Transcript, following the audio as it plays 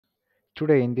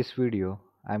Today in this video,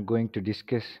 I'm going to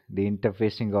discuss the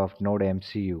interfacing of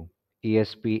NodeMCU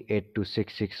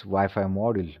ESP8266 Wi-Fi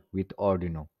module with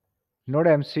Arduino.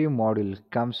 NodeMCU module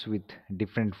comes with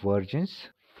different versions,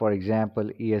 for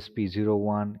example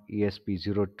ESP01,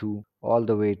 ESP02 all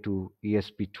the way to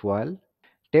ESP12.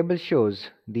 Table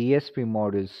shows the ESP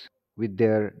modules with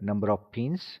their number of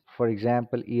pins. For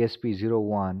example,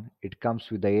 ESP01, it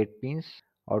comes with the 8 pins.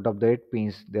 Out of the 8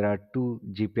 pins, there are 2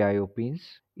 GPIO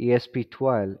pins.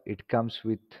 ESP12, it comes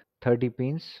with 30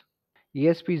 pins.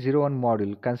 ESP01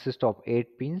 module consists of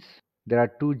 8 pins. There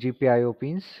are 2 GPIO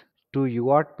pins, 2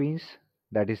 UART pins,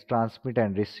 that is transmit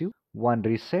and receive, 1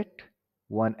 reset,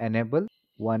 1 enable,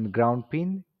 1 ground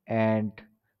pin, and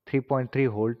 3.3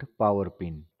 volt power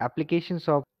pin. Applications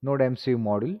of NodeMCU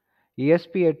module.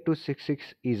 ESP8266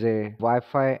 is a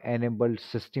Wi-Fi enabled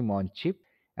system on chip,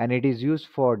 and it is used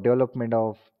for development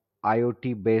of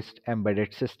IoT based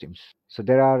embedded systems. So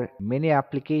there are many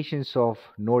applications of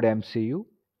NodeMCU.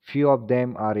 Few of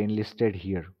them are enlisted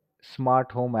here.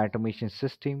 Smart home automation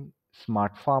system,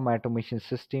 smart farm automation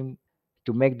system,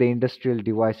 to make the industrial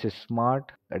devices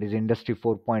smart, that is Industry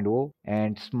 4.0,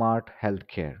 and smart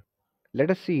healthcare. Let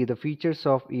us see the features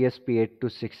of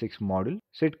ESP8266 module.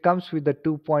 So it comes with the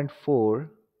 2.4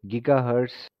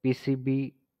 GHz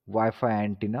PCB Wi-Fi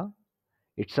antenna.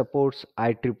 It supports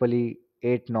IEEE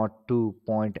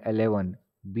 802.11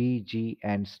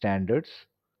 BGN standards.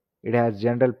 It has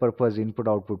general purpose input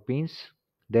output pins.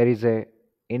 There is a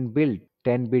inbuilt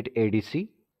 10-bit ADC.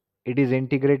 It is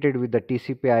integrated with the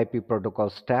TCP/IP protocol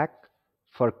stack.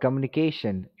 For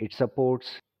communication, it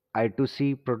supports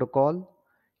I2C protocol,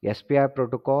 SPI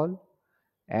protocol,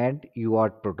 and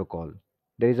UART protocol.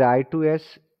 There is a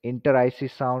I2S inter-IC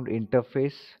sound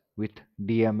interface with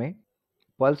DMA.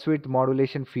 Pulse width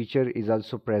modulation feature is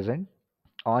also present.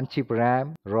 On-chip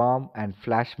RAM, ROM, and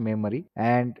flash memory,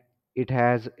 and it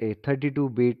has a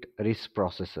 32-bit RISC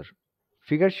processor.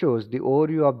 Figure shows the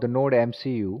overview of the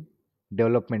NodeMCU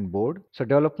development board. So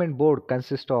development board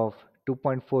consists of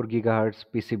 2.4 GHz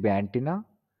PCB antenna.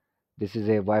 This is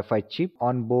a Wi-Fi chip,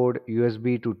 on-board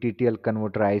USB to TTL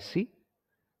converter IC,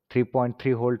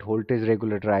 3.3 volt voltage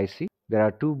regulator IC. There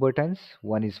are two buttons.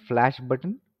 One is flash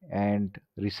button and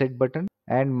reset button,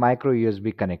 and micro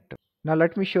USB connector. Now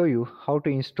let me show you how to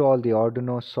install the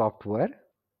Arduino software.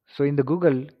 So in the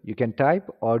Google, you can type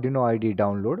Arduino IDE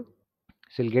download.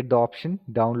 So you'll get the option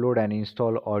download and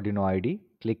install Arduino IDE.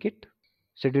 Click it.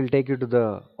 So it will take you to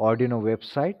the Arduino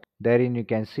website. Therein you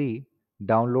can see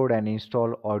download and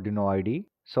install Arduino IDE.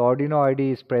 So Arduino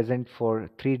IDE is present for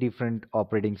 3 different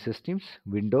operating systems: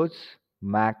 Windows,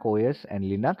 Mac OS, and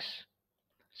Linux.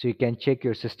 So you can check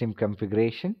your system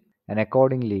configuration, and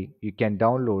accordingly you can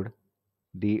download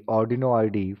the Arduino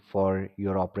IDE for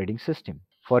your operating system.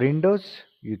 For Windows,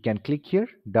 you can click here,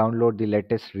 download the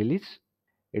latest release.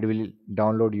 It will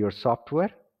download your software.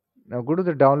 Now go to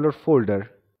the download folder.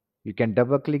 You can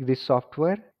double click this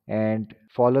software and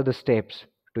follow the steps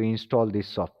to install this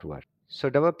software. So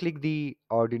double click the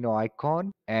Arduino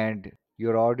icon and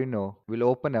your Arduino will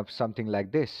open up something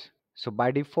like this. So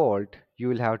by default, you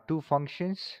will have two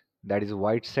functions, that is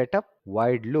void setup,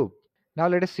 void loop. Now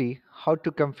let us see how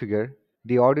to configure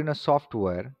the Arduino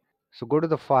software. So go to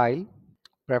the file,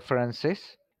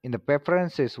 preferences. In the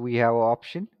preferences, we have an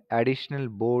option additional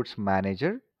boards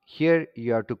manager. Here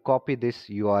you have to copy this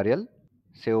URL,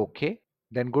 say OK.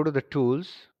 Then go to the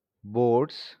tools,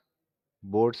 boards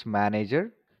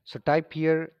manager. So type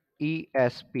here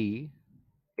ESP8266.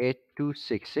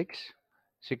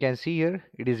 So you can see here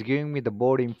it is giving me the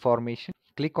board information.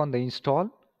 Click on the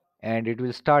install and it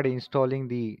will start installing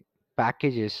the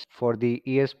packages for the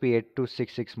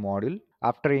ESP8266 module.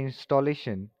 After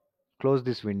installation, close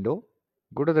this window.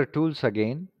 Go to the tools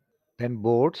again, then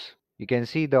boards. You can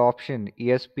see the option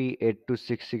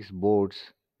ESP8266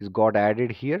 boards is got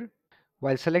added here.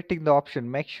 While selecting the option,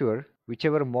 make sure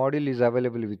whichever module is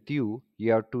available with you,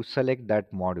 you have to select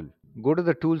that module. Go to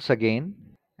the tools again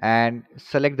and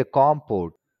select the COM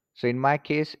port. So in my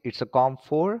case, it's a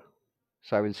COM4.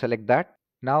 So I will select that.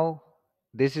 Now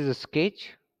this is a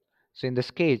sketch. So in the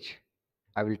sketch,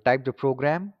 I will type the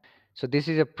program. So this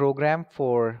is a program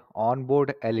for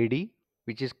onboard LED,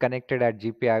 which is connected at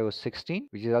GPIO 16,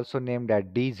 which is also named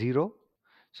at D0.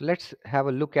 So let's have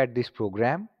a look at this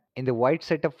program. In the void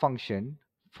setup function,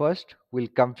 first we'll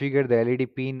configure the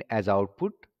LED pin as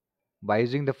output by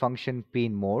using the function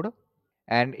pin mode.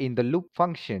 And in the loop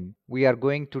function, we are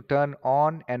going to turn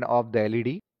on and off the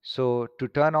LED. So to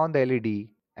turn on the LED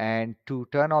and to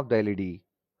turn off the LED,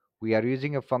 we are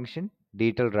using a function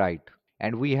digital write,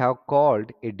 and we have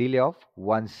called a delay of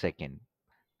 1 second.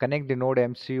 Connect the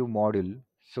NodeMCU module.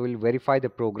 So we'll verify the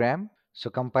program. So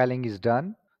compiling is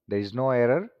done. There is no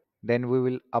error. Then we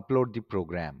will upload the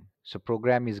program. So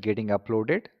program is getting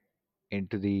uploaded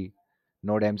into the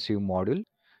NodeMCU module.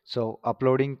 So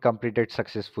uploading completed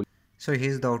successfully. So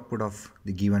here's the output of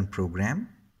the given program.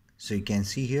 So you can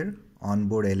see here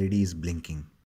onboard LED is blinking.